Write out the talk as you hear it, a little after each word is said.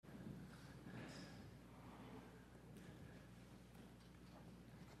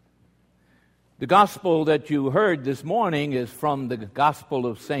The gospel that you heard this morning is from the Gospel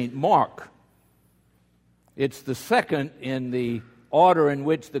of St. Mark. It's the second in the order in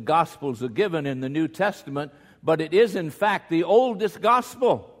which the Gospels are given in the New Testament, but it is in fact the oldest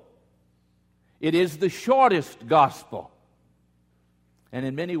gospel. It is the shortest gospel. And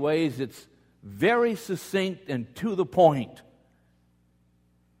in many ways it's very succinct and to the point.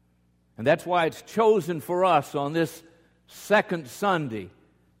 And that's why it's chosen for us on this second Sunday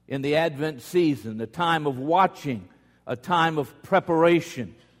in the Advent season, a time of watching, a time of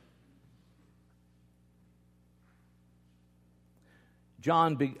preparation.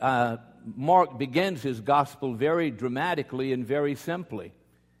 Mark begins his gospel very dramatically and very simply.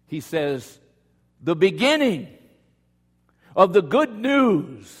 He says, the beginning of the good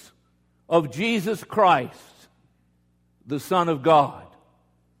news of Jesus Christ, the Son of God.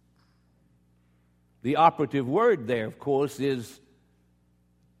 The operative word there, of course, is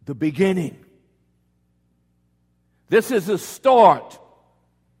the beginning. This is a start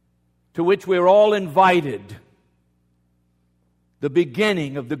to which we're all invited. The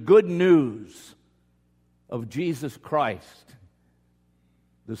beginning of the good news of Jesus Christ,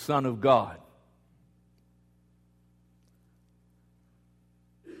 the Son of God.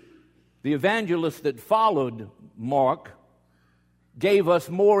 The evangelists that followed Mark gave us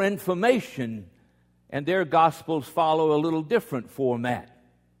more information, and their Gospels follow a little different format.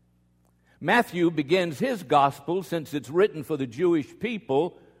 Matthew begins his Gospel, since it's written for the Jewish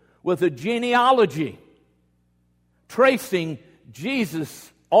people, with a genealogy, tracing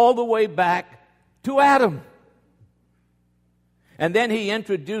Jesus all the way back to Adam. And then he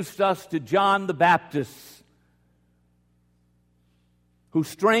introduced us to John the Baptist, who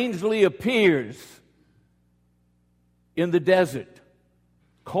strangely appears in the desert,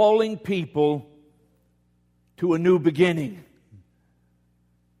 calling people to a new beginning,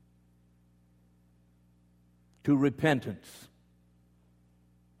 to repentance.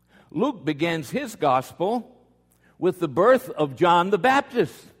 Luke begins his gospel with the birth of John the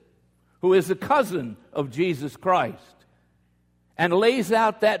Baptist, who is a cousin of Jesus Christ, and lays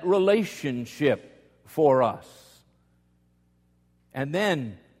out that relationship for us. And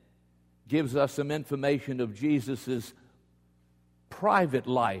then gives us some information of Jesus' private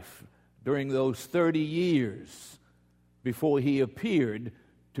life during those 30 years before he appeared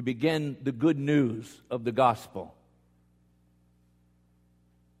to begin the good news of the gospel.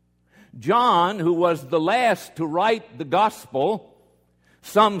 John, who was the last to write the gospel,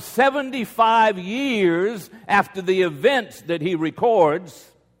 some 75 years after the events that he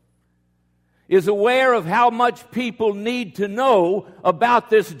records, is aware of how much people need to know about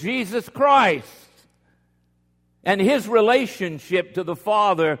this Jesus Christ and his relationship to the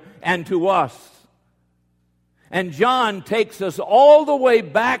Father and to us. And John takes us all the way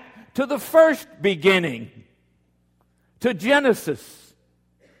back to the first beginning, to Genesis,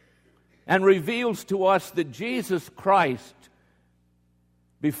 and reveals to us that Jesus Christ,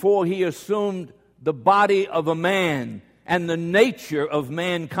 before he assumed the body of a man and the nature of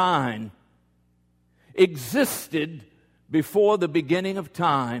mankind, existed before the beginning of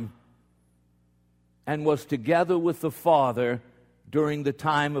time and was together with the Father during the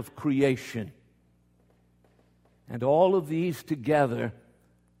time of creation. And all of these together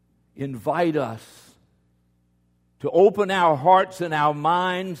invite us to open our hearts and our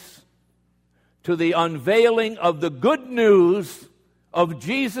minds to the unveiling of the good news of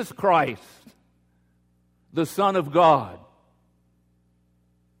Jesus Christ, the Son of God,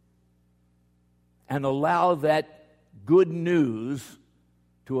 and allow that good news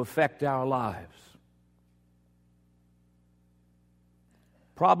to affect our lives.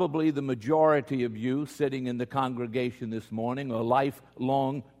 Probably the majority of you sitting in the congregation this morning are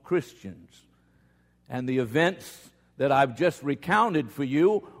lifelong Christians. And the events that I've just recounted for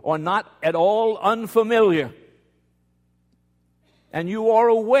you are not at all unfamiliar. And you are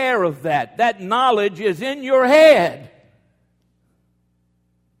aware of that. That knowledge is in your head.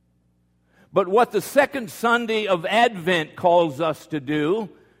 But what the second Sunday of Advent calls us to do,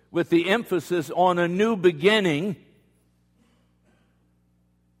 with the emphasis on a new beginning,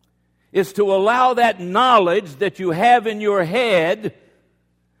 is to allow that knowledge that you have in your head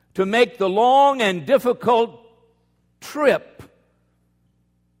to make the long and difficult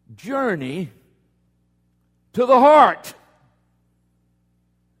journey to the heart,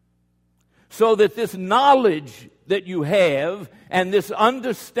 so that this knowledge that you have and this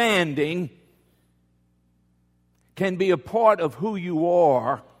understanding can be a part of who you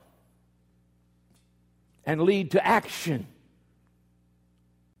are and lead to action.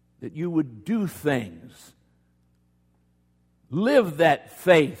 That you would do things, live that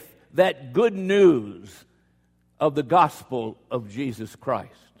faith, that good news of the gospel of Jesus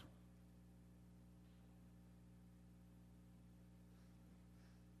Christ.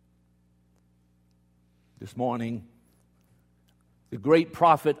 This morning, the great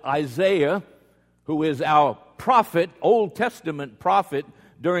prophet Isaiah, who is our prophet, Old Testament prophet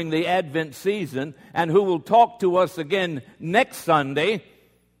during the Advent season, and who will talk to us again next Sunday,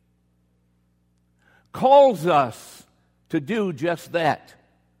 calls us to do just that,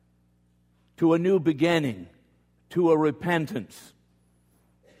 to a new beginning, to a repentance.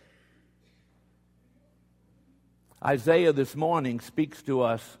 Isaiah this morning speaks to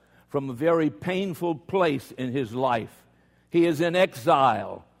us from a very painful place in his life. He is in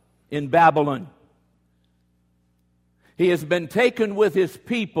exile in Babylon. He has been taken with his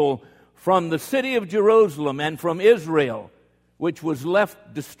people from the city of Jerusalem and from Israel, which was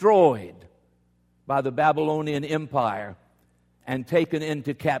left destroyed by the Babylonian Empire and taken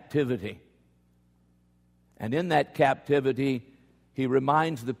into captivity. And in that captivity, he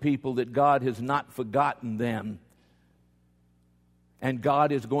reminds the people that God has not forgotten them, and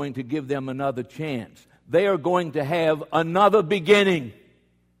God is going to give them another chance. They are going to have another beginning.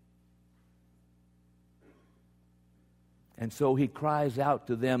 And so he cries out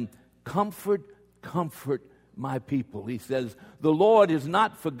to them, "Comfort, comfort my people." He says, "The Lord has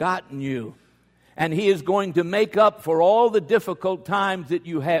not forgotten you, and he is going to make up for all the difficult times that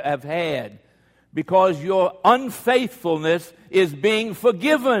you have had, because your unfaithfulness is being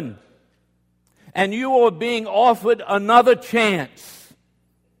forgiven, and you are being offered another chance."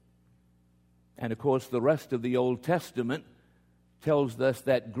 And of course, the rest of the Old Testament tells us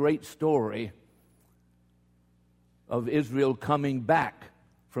that great story of Israel coming back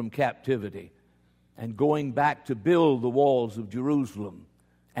from captivity and going back to build the walls of Jerusalem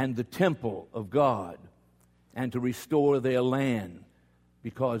and the temple of God and to restore their land,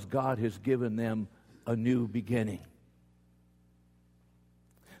 because God has given them a new beginning.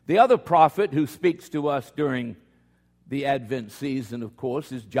 The other prophet who speaks to us during the Advent season, of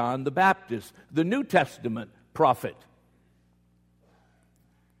course, is John the Baptist, the New Testament prophet.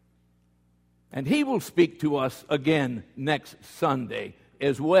 And he will speak to us again next Sunday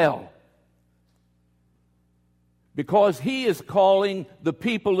as well, because he is calling the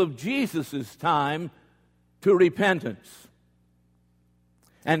people of Jesus' time to repentance.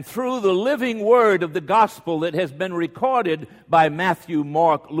 And through the living word of the gospel that has been recorded by Matthew,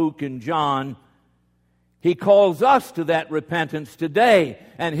 Mark, Luke, and John, he calls us to that repentance today.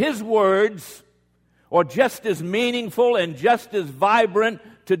 And his words are just as meaningful and just as vibrant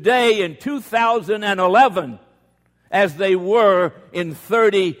today in 2011 as they were in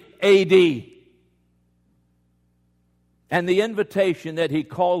 30 A.D. And the invitation that he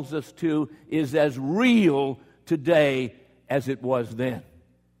calls us to is as real today as it was then.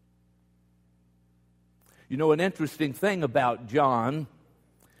 You know, an interesting thing about John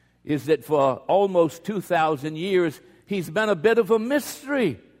is that for almost 2,000 years, he's been a bit of a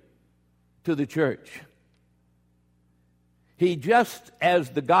mystery to the church. He, just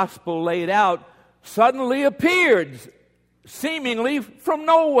as the gospel laid out, suddenly appeared, seemingly from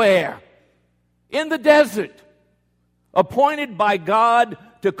nowhere, in the desert, appointed by God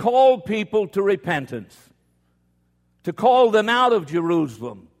to call people to repentance, to call them out of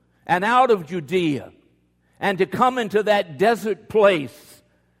Jerusalem and out of Judea, and to come into that desert place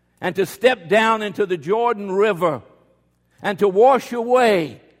and to step down into the Jordan River and to wash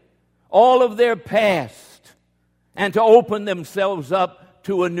away all of their past and to open themselves up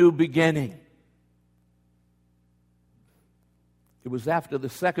to a new beginning. It was after the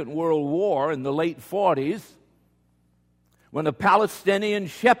Second World War in the late 40s when a Palestinian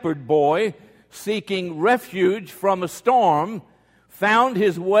shepherd boy seeking refuge from a storm found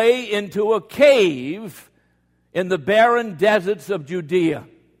his way into a cave in the barren deserts of Judea.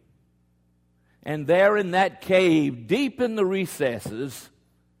 And there in that cave, deep in the recesses,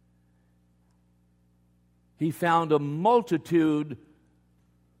 he found a multitude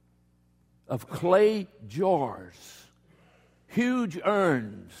of clay jars, huge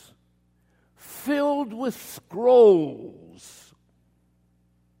urns, filled with scrolls.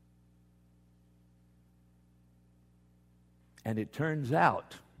 And it turns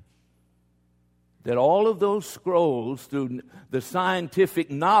out that all of those scrolls, through the scientific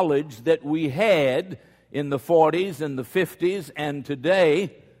knowledge that we had in the 40s and the 50s and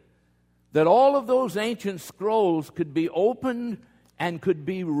today, that all of those ancient scrolls could be opened and could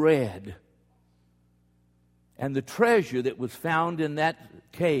be read. And the treasure that was found in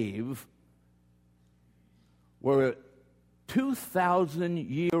that cave were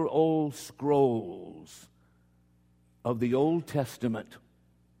 2,000-year-old scrolls of the Old Testament.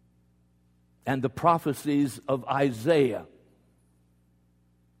 and the prophecies of Isaiah.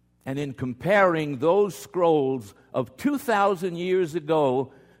 And in comparing those scrolls of 2,000 years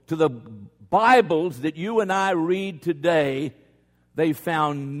ago to the Bibles that you and I read today, they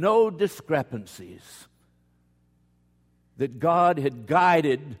found no discrepancies. That God had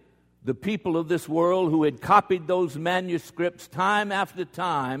guided the people of this world who had copied those manuscripts time after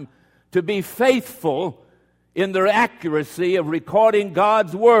time to be faithful in their accuracy of recording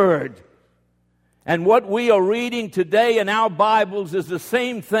God's Word. And what we are reading today in our Bibles is the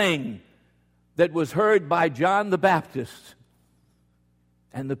same thing that was heard by John the Baptist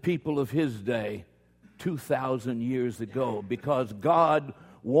and the people of his day 2,000 years ago, because God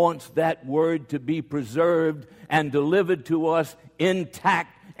wants that Word to be preserved and delivered to us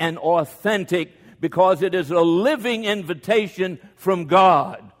intact and authentic, because it is a living invitation from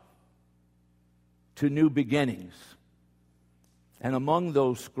God to new beginnings. And among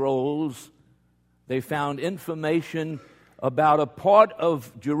those scrolls, they found information about a part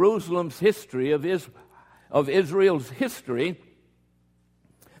of Jerusalem's history, of Israel's history,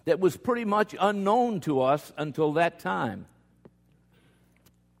 that was pretty much unknown to us until that time.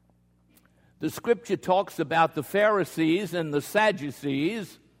 The Scripture talks about the Pharisees and the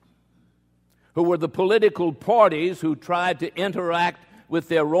Sadducees, who were the political parties who tried to interact with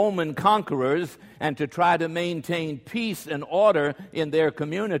their Roman conquerors and to try to maintain peace and order in their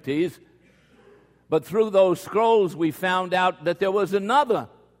communities. But through those scrolls, we found out that there was another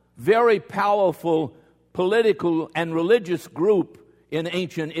very powerful political and religious group in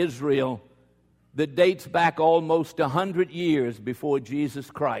ancient Israel that dates back almost 100 years before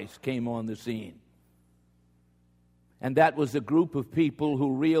Jesus Christ came on the scene. And that was a group of people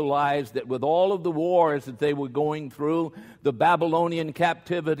who realized that with all of the wars that they were going through, the Babylonian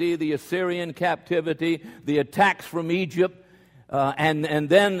captivity, the Assyrian captivity, the attacks from Egypt, and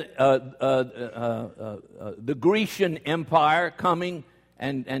then the Grecian Empire coming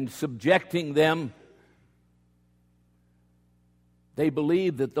and subjecting them, they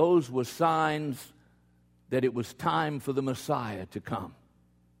believed that those were signs that it was time for the Messiah to come.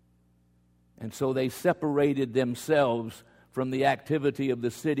 And so they separated themselves from the activity of the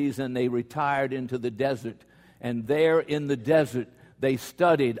cities, and they retired into the desert. And there in the desert, they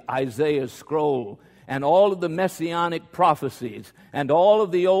studied Isaiah's scroll and all of the messianic prophecies and all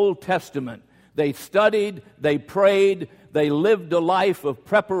of the Old Testament. They studied, they prayed, they lived a life of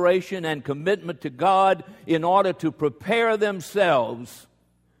preparation and commitment to God in order to prepare themselves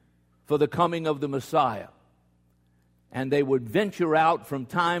for the coming of the Messiah. And they would venture out from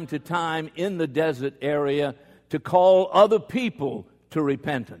time to time in the desert area to call other people to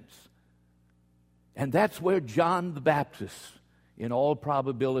repentance. And that's where John the Baptist, in all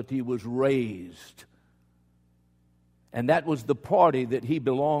probability, was raised. And that was the party that he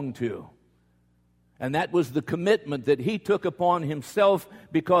belonged to. And that was the commitment that he took upon himself,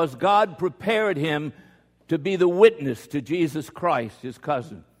 because God prepared him to be the witness to Jesus Christ, his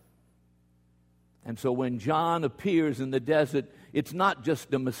cousin. And so when John appears in the desert, it's not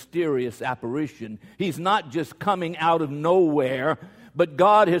just a mysterious apparition. He's not just coming out of nowhere, but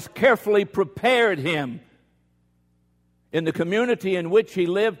God has carefully prepared him in the community in which he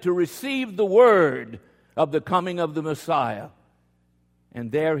lived to receive the word of the coming of the Messiah.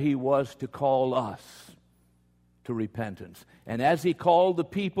 And there he was to call us to repentance. And as he called the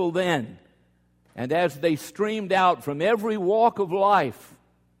people then, and as they streamed out from every walk of life,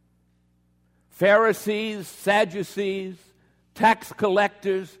 Pharisees, Sadducees, tax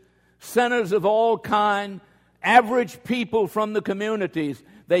collectors, sinners of all kind, average people from the communities,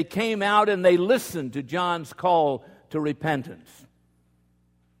 they came out and they listened to John's call to repentance.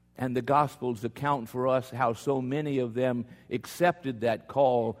 And the Gospels account for us how so many of them accepted that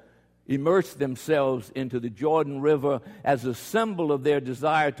call, immersed themselves into the Jordan River as a symbol of their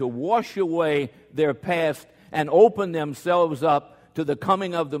desire to wash away their past and open themselves up to the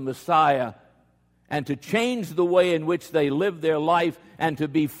coming of the Messiah, and to change the way in which they live their life and to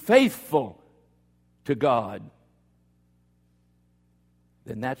be faithful to God.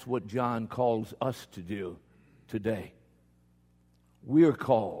 Then that's what John calls us to do today. We're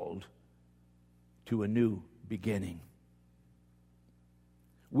called to a new beginning.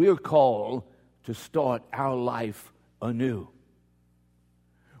 We're called to start our life anew.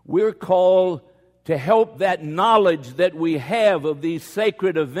 We're called to help that knowledge that we have of these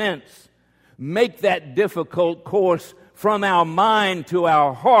sacred events make that difficult course from our mind to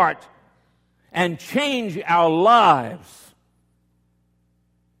our heart and change our lives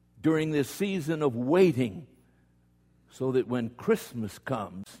during this season of waiting, so that when Christmas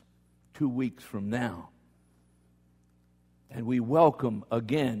comes 2 weeks from now, and we welcome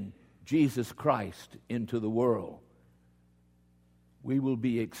again Jesus Christ into the world, we will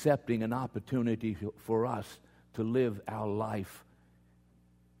be accepting an opportunity for us to live our life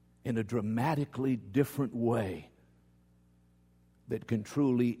in a dramatically different way that can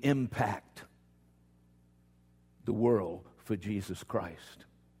truly impact the world for Jesus Christ.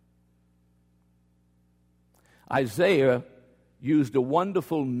 Isaiah used a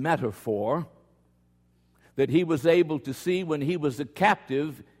wonderful metaphor that he was able to see when he was a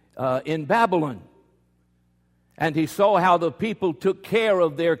captive in Babylon. And he saw how the people took care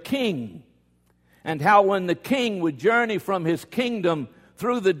of their king, and how when the king would journey from his kingdom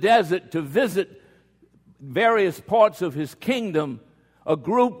through the desert to visit various parts of his kingdom, a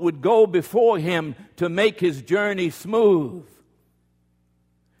group would go before him to make his journey smooth.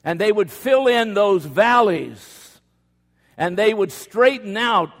 And they would fill in those valleys, and they would straighten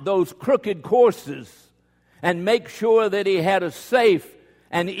out those crooked courses and make sure that he had a safe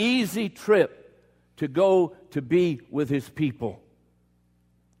and easy trip to go to be with his people.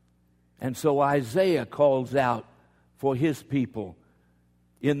 And so Isaiah calls out for his people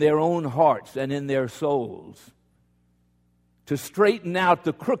in their own hearts and in their souls to straighten out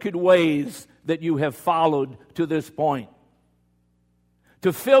the crooked ways that you have followed to this point,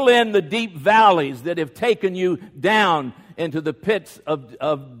 to fill in the deep valleys that have taken you down into the pits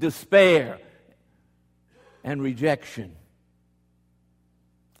of despair and rejection,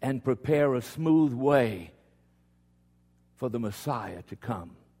 and prepare a smooth way for the Messiah to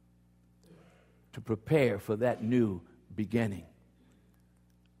come, to prepare for that new beginning.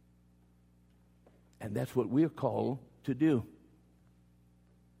 And that's what we're called to do.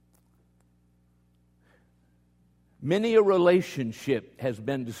 Many a relationship has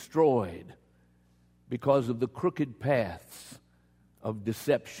been destroyed because of the crooked paths of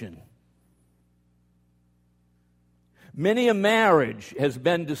deception. Many a marriage has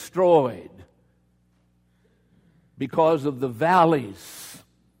been destroyed because of the valleys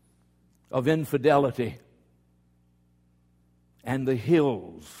of infidelity and the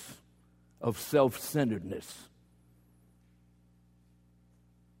hills of self-centeredness.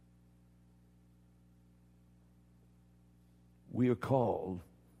 We are called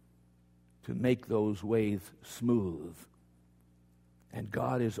to make those ways smooth. And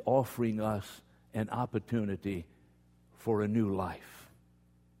God is offering us an opportunity for a new life.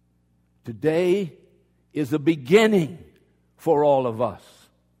 Today is a beginning for all of us.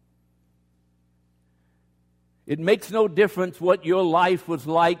 It makes no difference what your life was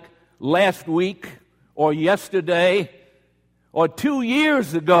like last week or yesterday or 2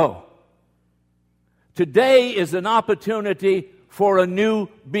 years ago. Today is an opportunity for a new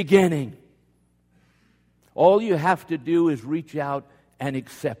beginning. All you have to do is reach out and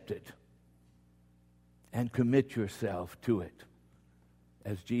accept it and commit yourself to it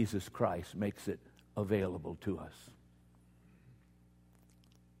as Jesus Christ makes it available to us.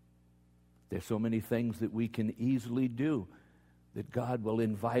 There's so many things that we can easily do that God will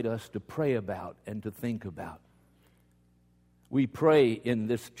invite us to pray about and to think about. We pray in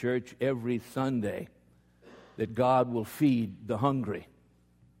this church every Sunday that God will feed the hungry.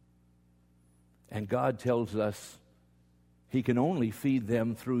 And God tells us He can only feed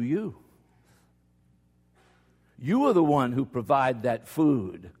them through you. You are the one who provide that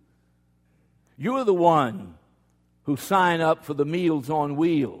food. You are the one who sign up for the Meals on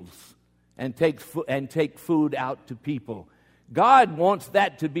Wheels and take food out to people. God wants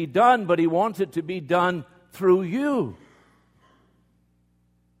that to be done, but He wants it to be done through you.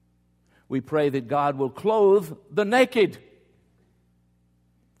 We pray that God will clothe the naked.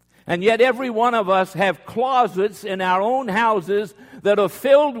 And yet every one of us have closets in our own houses that are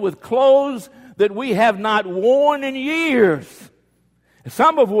filled with clothes that we have not worn in years,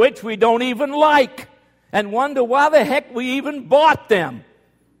 some of which we don't even like, and wonder why the heck we even bought them.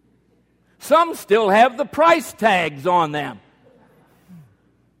 Some still have the price tags on them.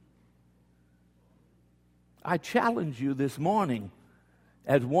 I challenge you this morning,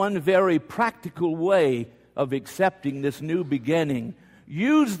 as one very practical way of accepting this new beginning,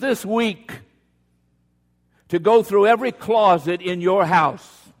 use this week to go through every closet in your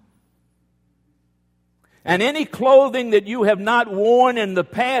house. And any clothing that you have not worn in the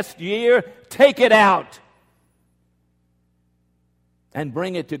past year, take it out and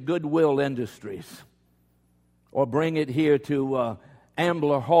bring it to Goodwill Industries, or bring it here to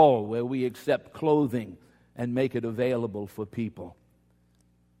Ambler Hall, where we accept clothing and make it available for people.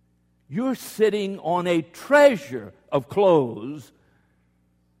 You're sitting on a treasure of clothes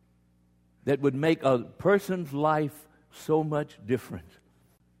that would make a person's life so much different.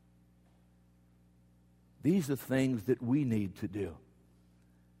 These are things that we need to do.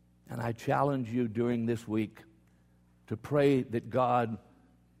 And I challenge you during this week to pray that God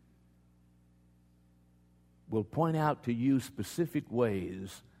will point out to you specific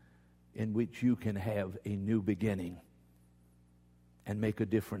ways in which you can have a new beginning and make a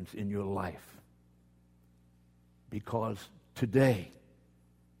difference in your life. Because today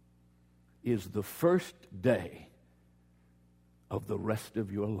is the first day of the rest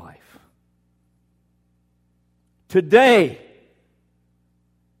of your life. Today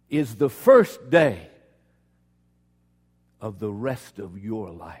is the first day of the rest of your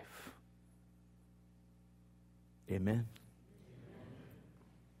life. Amen.